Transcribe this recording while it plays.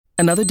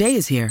Another day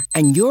is here,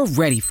 and you're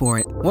ready for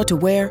it. What to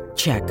wear?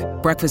 Check.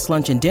 Breakfast,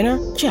 lunch, and dinner?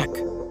 Check.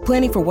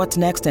 Planning for what's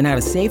next and how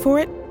to save for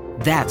it?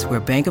 That's where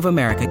Bank of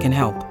America can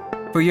help.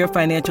 For your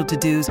financial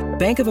to-dos,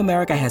 Bank of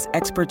America has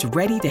experts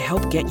ready to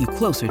help get you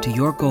closer to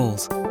your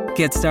goals.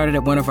 Get started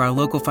at one of our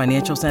local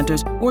financial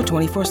centers or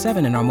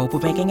 24/7 in our mobile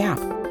banking app.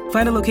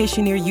 Find a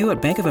location near you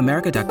at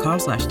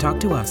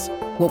bankofamerica.com/talktous.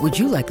 What would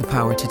you like the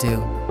power to do?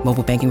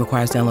 Mobile banking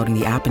requires downloading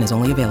the app and is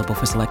only available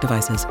for select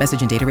devices.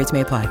 Message and data rates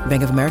may apply.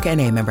 Bank of America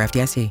N.A., member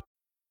FDIC.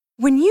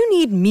 When you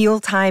need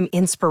mealtime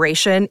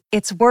inspiration,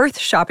 it's worth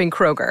shopping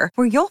Kroger,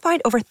 where you'll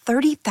find over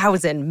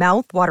 30,000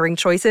 mouth-watering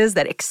choices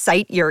that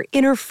excite your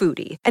inner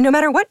foodie. And no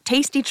matter what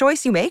tasty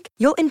choice you make,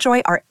 you'll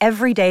enjoy our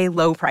everyday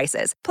low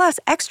prices, plus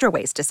extra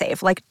ways to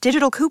save, like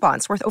digital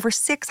coupons worth over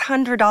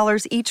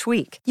 $600 each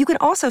week. You can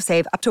also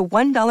save up to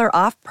 $1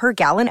 off per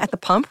gallon at the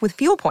pump with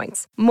fuel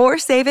points. More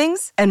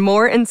savings and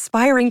more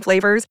inspiring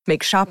flavors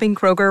make shopping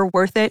Kroger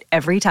worth it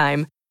every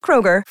time.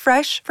 Kroger,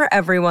 fresh for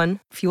everyone.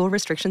 Fuel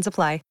restrictions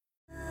apply.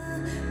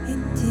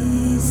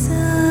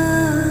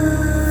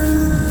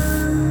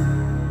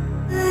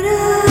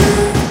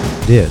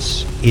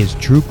 This is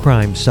True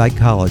Crime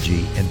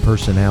Psychology and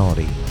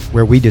Personality,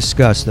 where we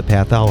discuss the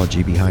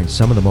pathology behind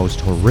some of the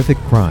most horrific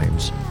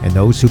crimes and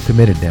those who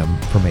committed them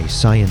from a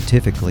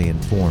scientifically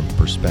informed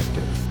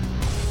perspective.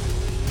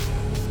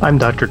 I'm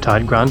Dr.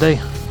 Todd Grande.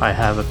 I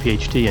have a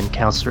PhD in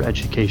counselor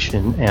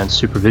education and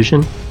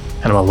supervision,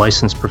 and I'm a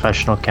licensed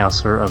professional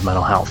counselor of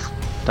mental health.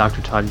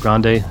 Dr. Todd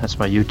Grande, that's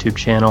my YouTube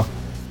channel.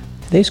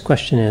 Today's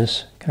question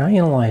is, can I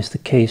analyze the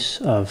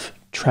case of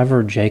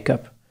Trevor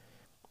Jacob?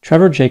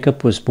 Trevor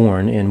Jacob was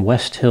born in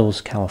West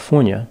Hills,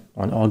 California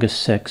on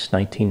August 6,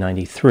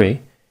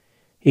 1993.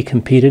 He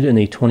competed in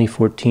the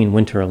 2014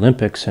 Winter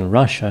Olympics in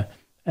Russia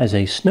as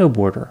a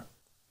snowboarder.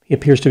 He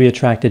appears to be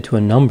attracted to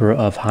a number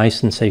of high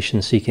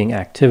sensation-seeking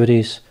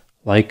activities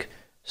like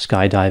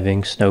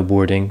skydiving,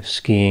 snowboarding,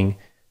 skiing,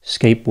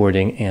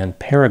 skateboarding, and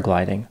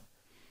paragliding.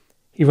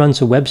 He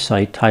runs a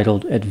website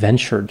titled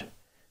Adventured,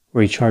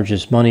 where he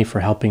charges money for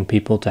helping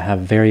people to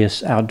have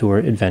various outdoor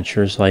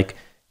adventures like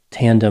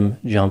tandem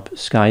jump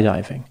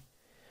skydiving.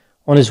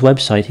 On his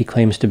website, he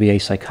claims to be a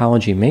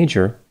psychology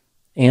major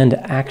and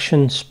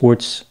action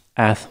sports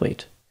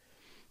athlete.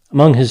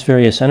 Among his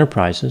various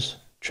enterprises,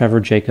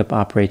 Trevor Jacob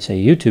operates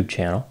a YouTube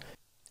channel.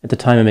 At the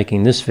time of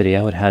making this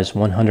video, it has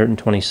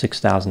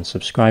 126,000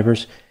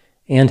 subscribers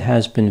and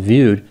has been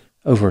viewed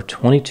over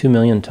 22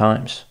 million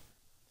times.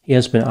 He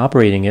has been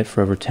operating it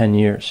for over 10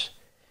 years.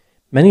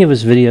 Many of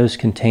his videos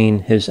contain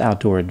his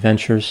outdoor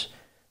adventures.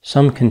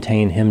 Some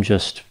contain him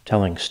just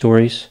telling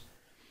stories.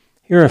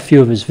 Here are a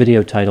few of his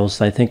video titles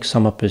that I think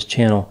sum up his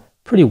channel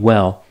pretty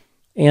well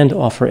and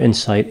offer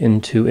insight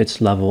into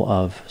its level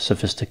of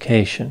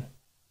sophistication.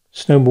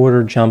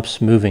 Snowboarder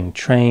jumps moving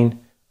train,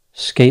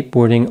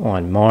 skateboarding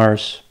on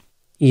Mars,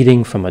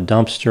 eating from a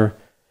dumpster,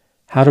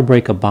 how to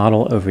break a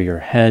bottle over your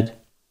head,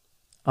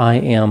 I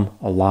am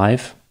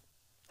alive,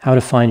 how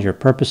to find your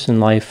purpose in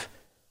life,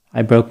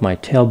 I broke my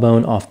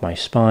tailbone off my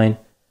spine,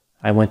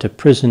 I went to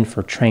prison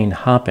for train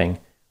hopping,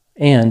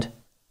 and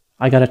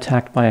I got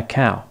attacked by a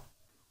cow.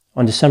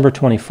 On December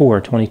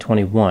 24,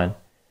 2021,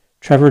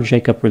 Trevor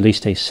Jacob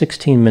released a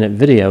 16-minute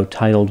video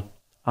titled,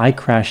 I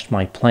Crashed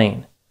My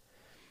Plane.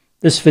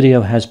 This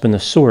video has been the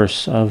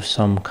source of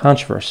some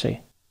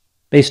controversy.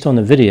 Based on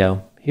the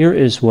video, here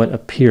is what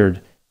appeared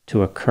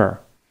to occur.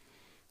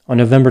 On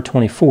November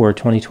 24,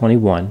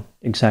 2021,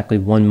 exactly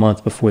 1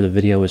 month before the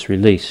video was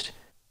released,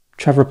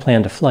 Trevor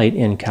planned a flight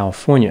in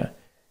California.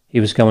 He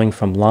was going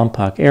from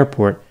Lompoc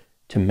Airport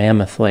to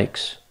Mammoth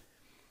Lakes.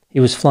 He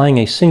was flying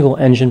a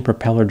single-engine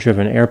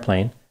propeller-driven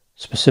airplane,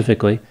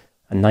 specifically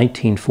a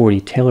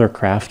 1940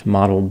 Taylorcraft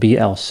model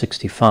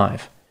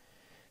BL-65.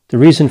 The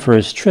reason for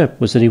his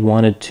trip was that he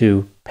wanted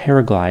to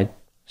paraglide,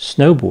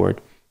 snowboard,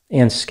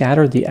 and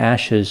scatter the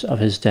ashes of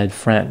his dead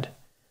friend,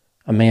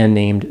 a man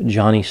named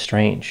Johnny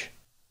Strange.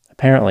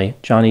 Apparently,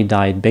 Johnny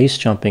died base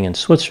jumping in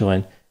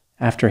Switzerland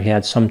after he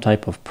had some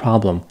type of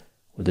problem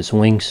with his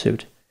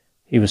wingsuit.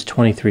 He was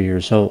 23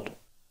 years old.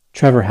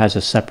 Trevor has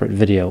a separate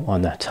video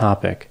on that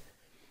topic.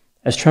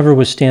 As Trevor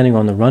was standing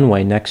on the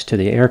runway next to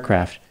the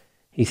aircraft,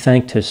 he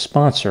thanked his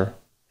sponsor,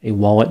 a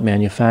wallet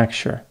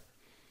manufacturer.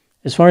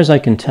 As far as I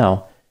can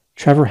tell,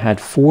 Trevor had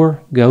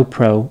 4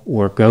 GoPro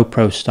or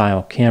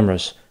GoPro-style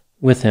cameras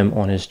with him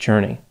on his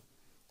journey.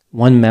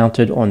 One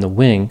mounted on the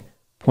wing,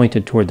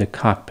 pointed toward the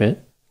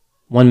cockpit.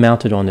 One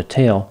mounted on the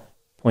tail,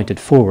 pointed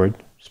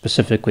forward,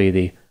 specifically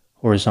the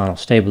horizontal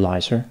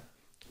stabilizer.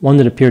 One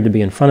that appeared to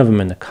be in front of him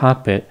in the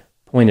cockpit,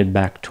 pointed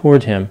back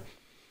toward him,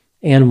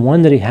 and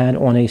one that he had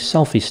on a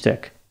selfie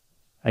stick,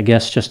 I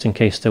guess just in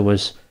case there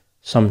was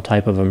some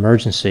type of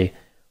emergency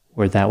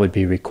where that would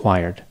be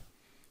required.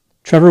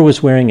 Trevor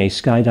was wearing a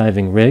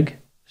skydiving rig,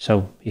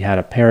 so he had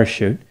a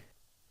parachute.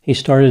 He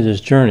started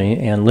his journey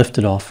and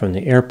lifted off from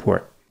the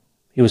airport.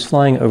 He was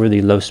flying over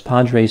the Los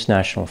Padres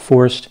National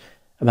Forest,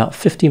 about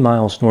 50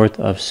 miles north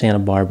of Santa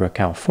Barbara,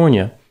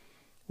 California,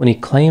 when he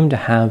claimed to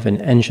have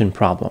an engine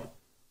problem.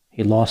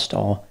 He lost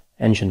all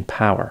engine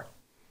power.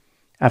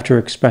 After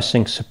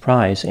expressing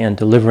surprise and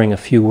delivering a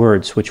few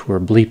words which were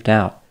bleeped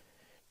out,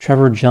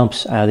 Trevor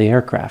jumps out of the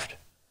aircraft.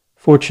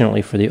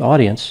 Fortunately for the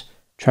audience,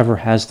 Trevor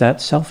has that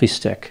selfie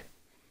stick,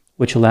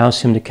 which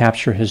allows him to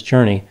capture his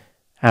journey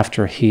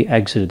after he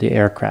exited the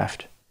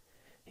aircraft.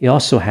 He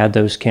also had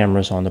those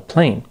cameras on the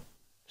plane,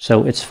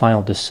 so its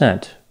final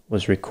descent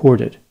was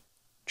recorded.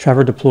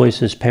 Trevor deploys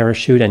his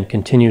parachute and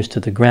continues to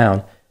the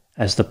ground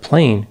as the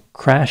plane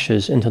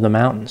crashes into the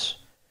mountains.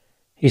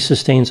 He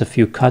sustains a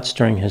few cuts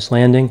during his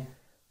landing.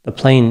 The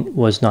plane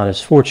was not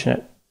as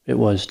fortunate. It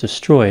was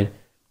destroyed,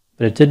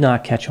 but it did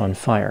not catch on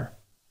fire.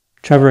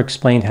 Trevor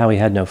explained how he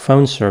had no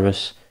phone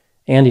service,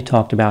 and he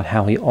talked about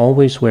how he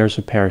always wears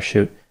a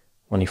parachute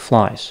when he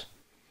flies.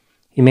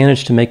 He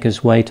managed to make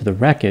his way to the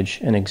wreckage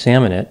and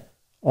examine it,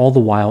 all the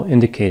while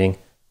indicating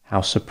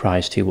how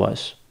surprised he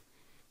was.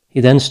 He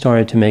then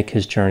started to make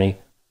his journey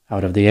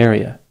out of the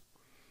area.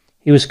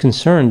 He was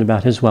concerned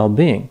about his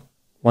well-being,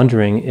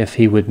 wondering if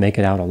he would make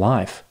it out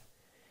alive.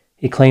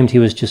 He claimed he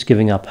was just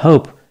giving up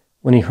hope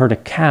when he heard a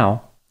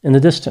cow in the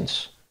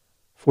distance.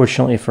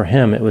 Fortunately for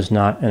him, it was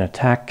not an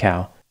attack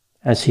cow,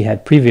 as he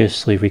had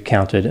previously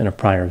recounted in a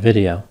prior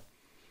video.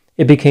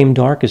 It became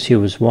dark as he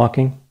was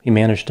walking. He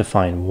managed to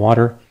find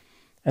water,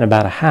 and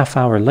about a half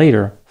hour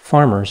later,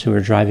 farmers who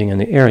were driving in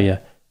the area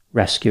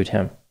rescued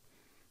him.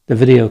 The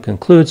video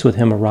concludes with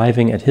him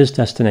arriving at his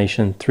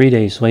destination 3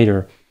 days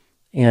later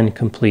and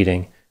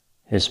completing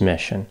his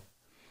mission.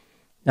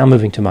 Now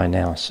moving to my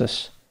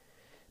analysis.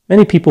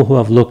 Many people who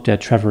have looked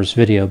at Trevor's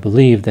video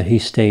believe that he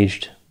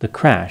staged the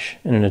crash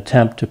in an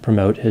attempt to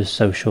promote his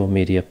social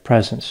media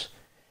presence.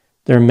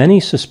 There are many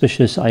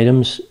suspicious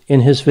items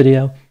in his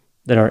video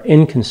that are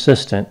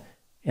inconsistent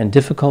and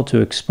difficult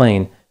to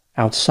explain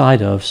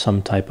outside of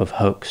some type of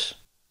hoax.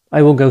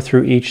 I will go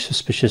through each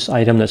suspicious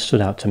item that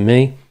stood out to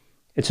me.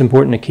 It's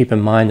important to keep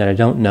in mind that I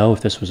don't know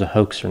if this was a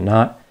hoax or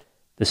not.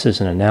 This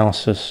is an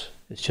analysis.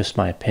 It's just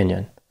my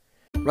opinion.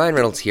 Ryan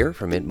Reynolds here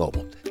from Mint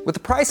Mobile. With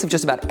the price of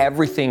just about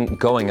everything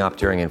going up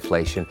during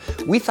inflation,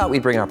 we thought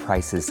we'd bring our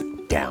prices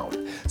down.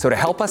 So to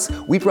help us,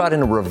 we brought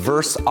in a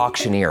reverse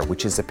auctioneer,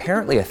 which is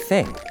apparently a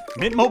thing.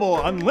 Mint Mobile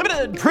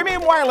Unlimited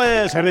Premium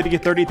Wireless. How to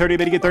get 30, 30,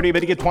 bit to get 30, bit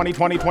to get 20,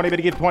 20, 20, bit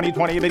to get 20,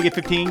 20, bit to get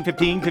 15,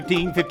 15,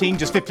 15, 15,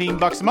 just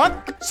 $15 a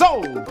month?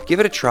 Sold!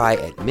 Give it a try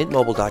at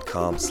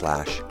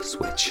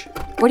mintmobile.com/switch.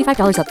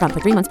 $45 up front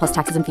for 3 months plus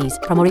taxes and fees.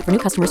 Promo rate for new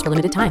customers for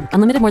limited time.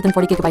 Unlimited more than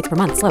 40 gigabytes per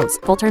month. Slows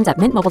full terms at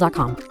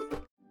mintmobile.com.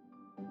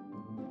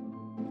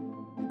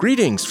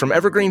 Greetings from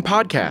Evergreen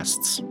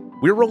Podcasts.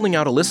 We're rolling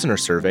out a listener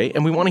survey,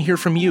 and we want to hear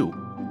from you.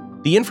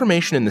 The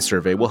information in the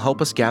survey will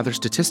help us gather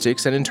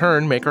statistics and in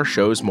turn make our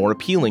shows more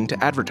appealing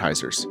to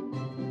advertisers.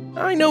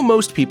 I know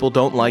most people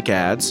don't like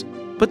ads,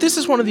 but this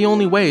is one of the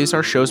only ways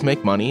our shows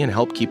make money and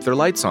help keep their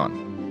lights on.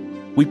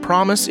 We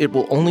promise it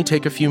will only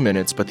take a few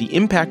minutes, but the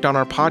impact on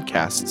our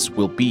podcasts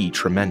will be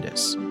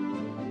tremendous.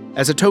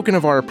 As a token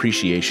of our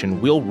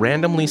appreciation, we'll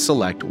randomly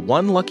select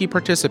one lucky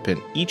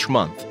participant each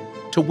month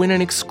to win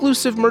an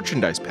exclusive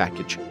merchandise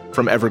package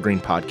from Evergreen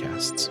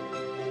Podcasts.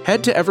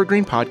 Head to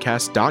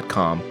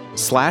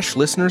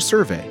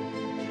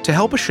evergreenpodcast.com/listenersurvey to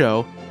help a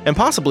show and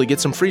possibly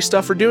get some free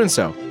stuff for doing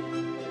so.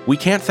 We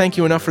can't thank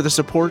you enough for the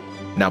support.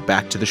 Now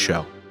back to the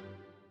show.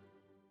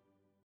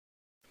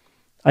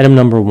 Item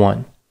number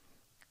 1.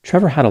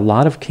 Trevor had a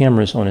lot of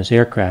cameras on his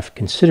aircraft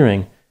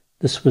considering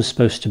this was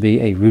supposed to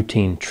be a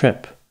routine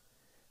trip.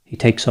 He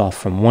takes off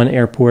from one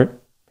airport,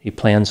 he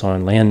plans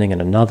on landing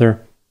in another.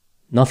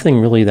 Nothing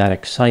really that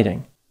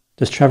exciting.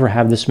 Does Trevor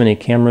have this many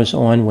cameras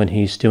on when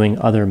he's doing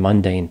other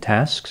mundane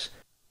tasks?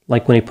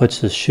 Like when he puts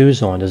his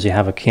shoes on, does he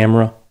have a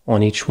camera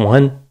on each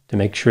one to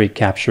make sure he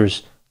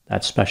captures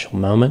that special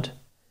moment?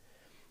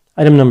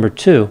 Item number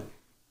 2,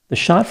 the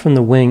shot from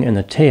the wing and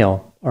the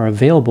tail are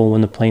available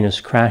when the plane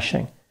is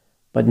crashing,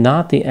 but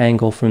not the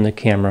angle from the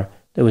camera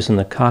that was in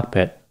the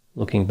cockpit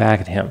looking back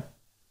at him.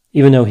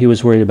 Even though he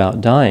was worried about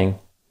dying,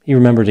 he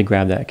remembered to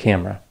grab that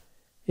camera.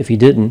 If he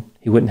didn't,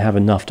 he wouldn't have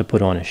enough to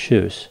put on his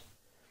shoes.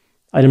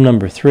 Item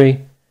number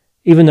 3,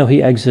 even though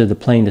he exited the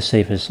plane to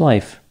save his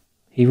life,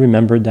 he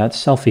remembered that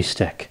selfie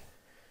stick.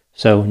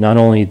 So not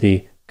only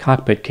the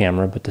cockpit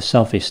camera, but the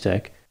selfie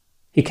stick.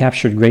 He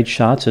captured great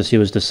shots as he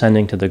was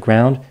descending to the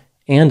ground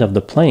and of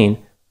the plane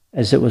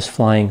as it was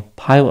flying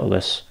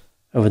pilotless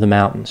over the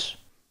mountains.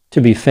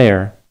 To be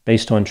fair,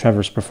 based on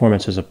Trevor's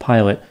performance as a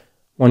pilot,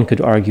 one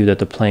could argue that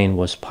the plane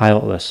was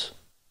pilotless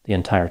the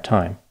entire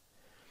time.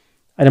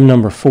 Item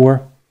number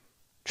 4,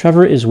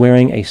 Trevor is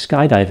wearing a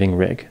skydiving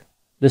rig.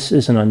 This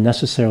is an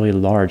unnecessarily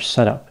large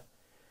setup.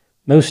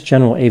 Most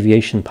general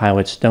aviation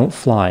pilots don't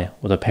fly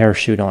with a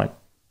parachute on,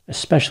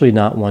 especially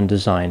not one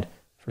designed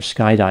for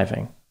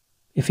skydiving.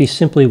 If he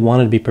simply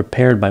wanted to be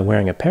prepared by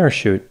wearing a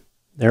parachute,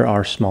 there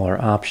are smaller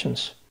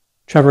options.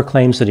 Trevor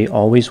claims that he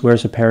always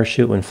wears a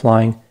parachute when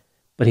flying,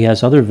 but he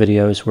has other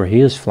videos where he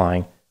is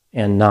flying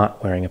and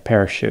not wearing a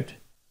parachute.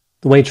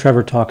 The way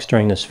Trevor talks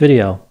during this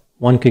video,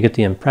 one could get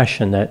the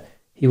impression that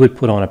he would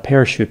put on a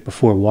parachute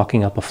before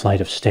walking up a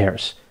flight of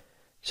stairs.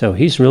 So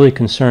he's really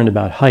concerned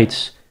about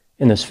heights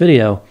in this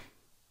video,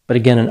 but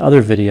again in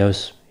other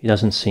videos, He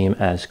doesn't seem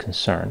as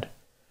concerned.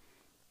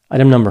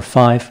 Item number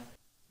 5.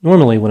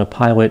 Normally, when a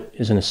pilot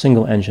is in a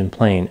single-engine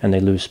plane and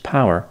they lose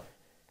power,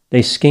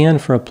 they scan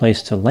for a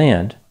place to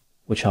land,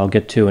 which I'll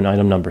get to in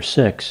item number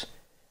 6,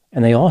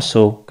 and they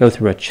also go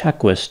through a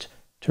checklist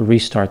to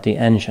restart the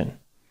engine.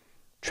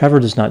 Trevor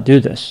does not do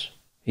this.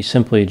 He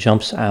simply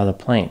jumps out of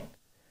the plane.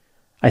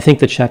 I think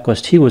the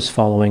checklist he was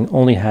following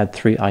only had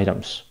 3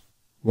 items.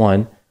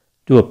 1.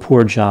 Do a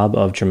poor job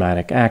of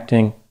dramatic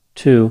acting.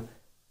 2.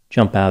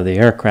 Jump out of the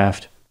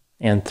aircraft.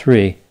 And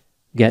 3.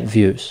 Get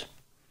views.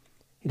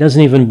 He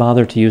doesn't even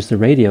bother to use the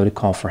radio to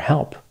call for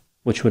help,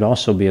 which would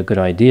also be a good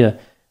idea,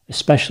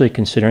 especially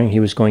considering he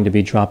was going to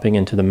be dropping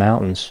into the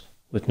mountains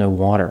with no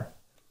water.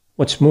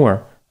 What's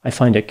more, I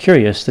find it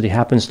curious that he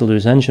happens to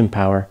lose engine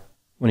power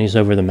when he's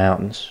over the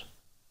mountains,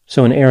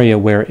 so an area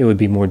where it would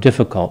be more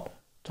difficult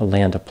to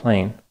land a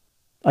plane.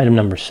 Item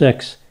number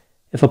 6.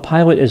 If a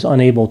pilot is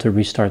unable to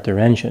restart their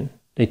engine,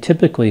 they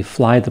typically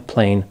fly the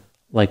plane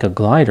like a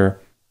glider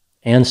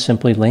and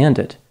simply land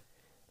it.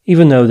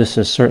 Even though this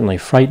is certainly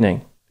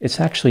frightening, it's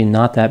actually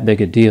not that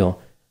big a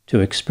deal to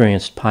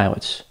experienced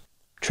pilots.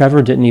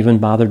 Trevor didn't even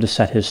bother to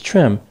set his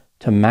trim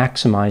to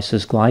maximize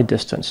his glide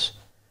distance,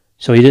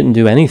 so he didn't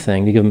do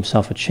anything to give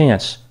himself a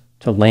chance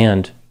to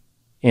land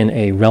in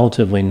a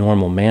relatively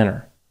normal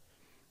manner.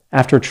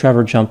 After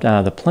Trevor jumped out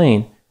of the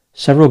plane,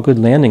 several good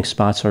landing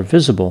spots are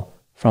visible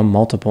from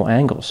multiple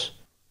angles,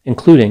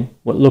 including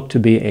what looked to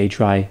be a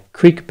dry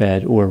creek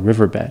bed or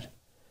riverbed.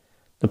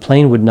 The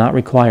plane would not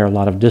require a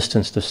lot of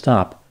distance to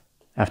stop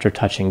after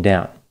touching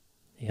down.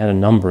 He had a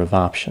number of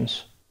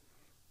options.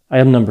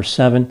 Item number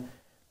 7.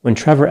 When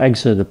Trevor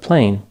exited the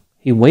plane,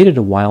 he waited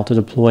a while to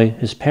deploy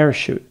his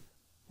parachute.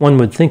 One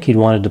would think he'd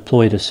want to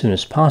deploy it as soon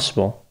as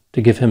possible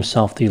to give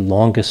himself the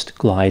longest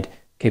glide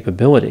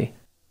capability,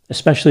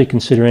 especially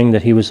considering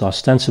that he was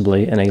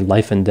ostensibly in a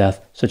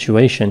life-and-death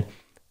situation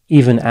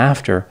even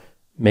after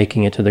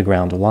making it to the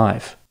ground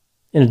alive.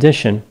 In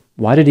addition,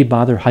 why did he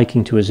bother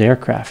hiking to his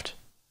aircraft?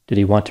 Did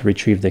he want to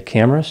retrieve the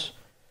cameras?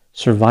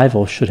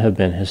 Survival should have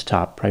been his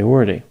top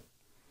priority.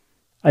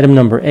 Item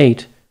number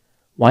 8.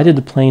 Why did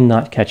the plane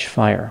not catch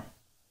fire?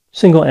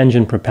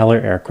 Single-engine propeller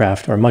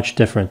aircraft are much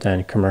different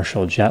than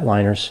commercial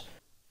jetliners.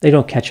 They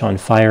don't catch on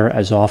fire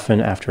as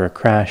often after a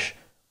crash,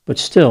 but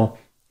still,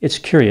 it's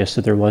curious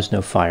that there was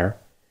no fire.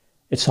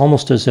 It's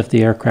almost as if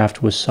the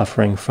aircraft was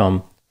suffering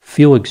from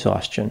fuel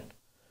exhaustion,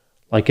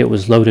 like it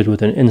was loaded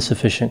with an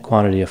insufficient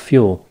quantity of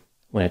fuel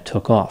when it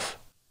took off.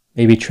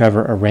 Maybe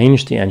Trevor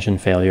arranged the engine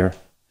failure,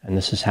 and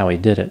this is how he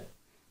did it.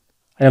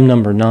 Item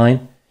number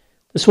 9.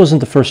 This wasn't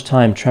the first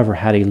time Trevor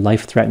had a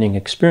life-threatening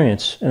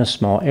experience in a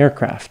small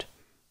aircraft.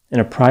 In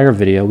a prior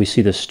video, we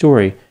see the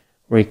story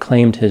where he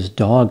claimed his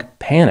dog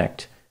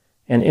panicked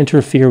and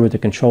interfered with the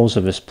controls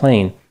of his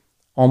plane,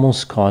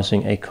 almost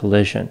causing a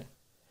collision.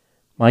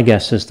 My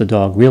guess is the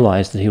dog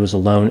realized that he was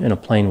alone in a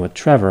plane with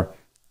Trevor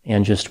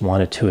and just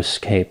wanted to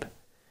escape.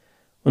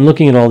 When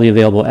looking at all the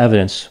available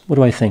evidence, what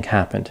do I think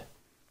happened?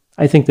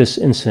 I think this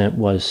incident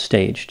was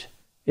staged.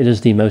 It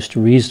is the most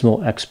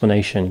reasonable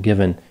explanation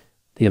given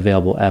the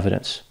available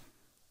evidence.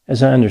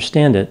 As I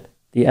understand it,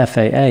 the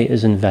FAA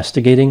is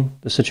investigating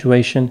the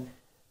situation.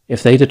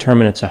 If they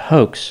determine it's a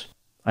hoax,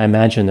 I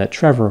imagine that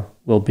Trevor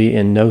will be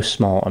in no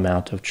small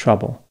amount of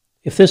trouble.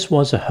 If this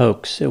was a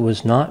hoax, it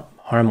was not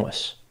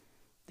harmless.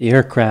 The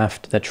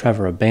aircraft that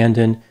Trevor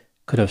abandoned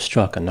could have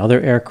struck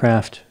another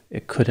aircraft.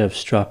 It could have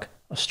struck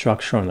a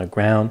structure on the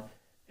ground.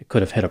 It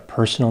could have hit a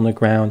person on the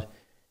ground.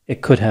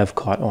 It could have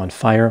caught on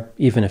fire,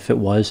 even if it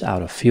was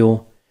out of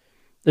fuel.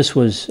 This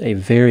was a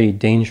very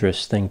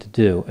dangerous thing to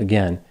do,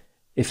 again,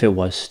 if it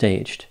was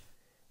staged.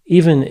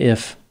 Even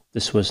if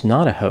this was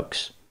not a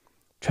hoax,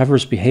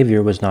 Trevor's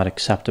behavior was not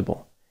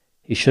acceptable.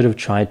 He should have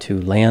tried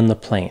to land the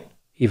plane,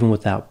 even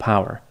without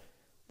power.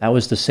 That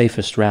was the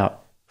safest route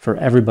for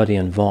everybody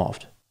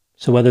involved.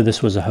 So whether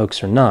this was a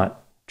hoax or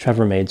not,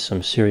 Trevor made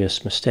some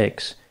serious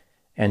mistakes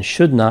and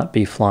should not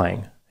be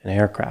flying an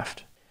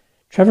aircraft.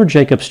 Trevor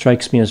Jacob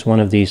strikes me as one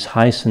of these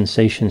high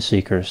sensation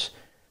seekers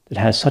that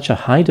has such a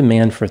high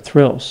demand for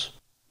thrills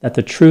that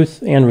the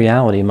truth and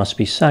reality must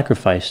be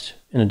sacrificed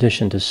in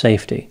addition to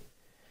safety.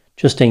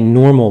 Just a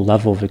normal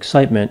level of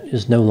excitement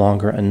is no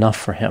longer enough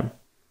for him.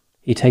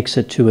 He takes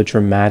it to a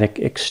dramatic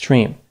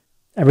extreme.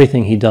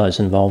 Everything he does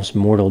involves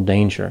mortal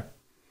danger.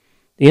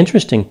 The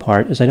interesting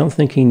part is I don't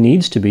think he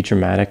needs to be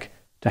dramatic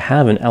to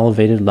have an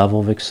elevated level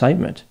of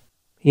excitement.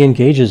 He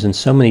engages in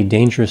so many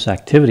dangerous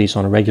activities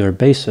on a regular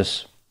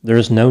basis, there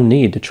is no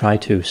need to try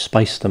to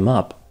spice them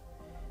up.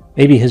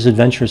 Maybe his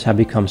adventures have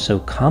become so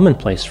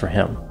commonplace for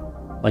him,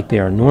 like they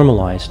are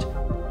normalized,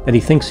 that he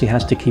thinks he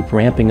has to keep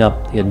ramping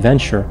up the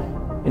adventure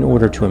in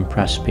order to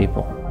impress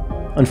people.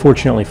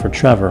 Unfortunately for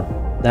Trevor,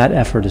 that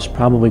effort is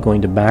probably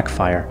going to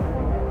backfire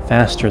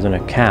faster than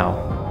a cow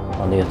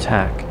on the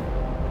attack.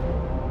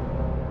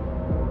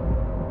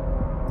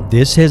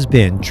 This has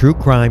been True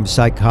Crime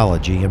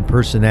Psychology and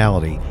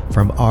Personality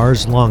from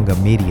Ars Longa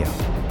Media.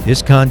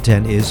 This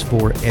content is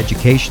for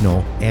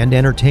educational and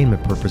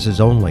entertainment purposes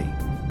only.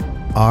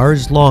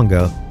 Ars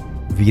Longa,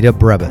 Vita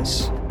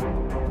Brevis.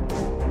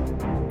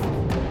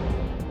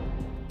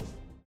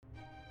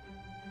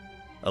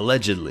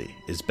 Allegedly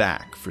is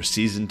back for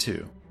Season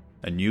 2,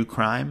 a new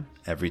crime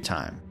every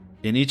time.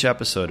 In each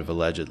episode of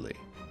Allegedly,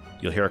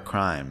 you'll hear a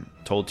crime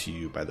told to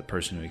you by the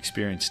person who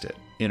experienced it,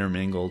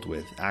 intermingled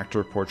with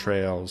actor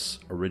portrayals,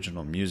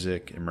 original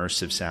music,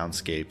 immersive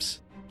soundscapes,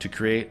 to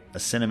create a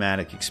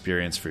cinematic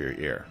experience for your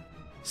ear.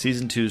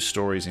 Season 2's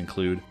stories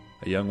include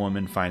a young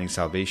woman finding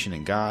salvation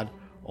in God,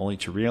 only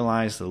to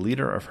realize the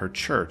leader of her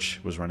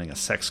church was running a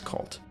sex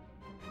cult.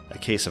 A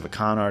case of a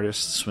con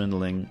artist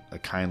swindling a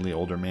kindly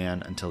older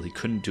man until he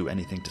couldn't do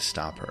anything to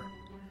stop her.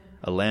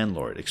 A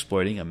landlord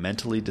exploiting a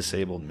mentally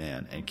disabled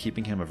man and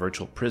keeping him a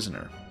virtual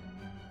prisoner.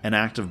 An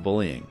act of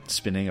bullying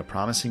spinning a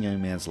promising young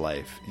man's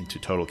life into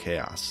total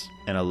chaos.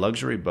 And a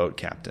luxury boat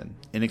captain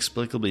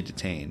inexplicably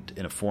detained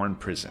in a foreign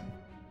prison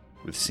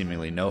with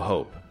seemingly no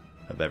hope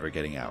of ever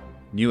getting out.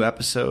 New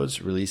episodes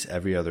release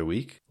every other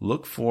week.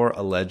 Look for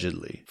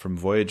Allegedly from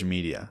Voyage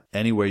Media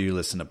anywhere you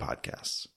listen to podcasts.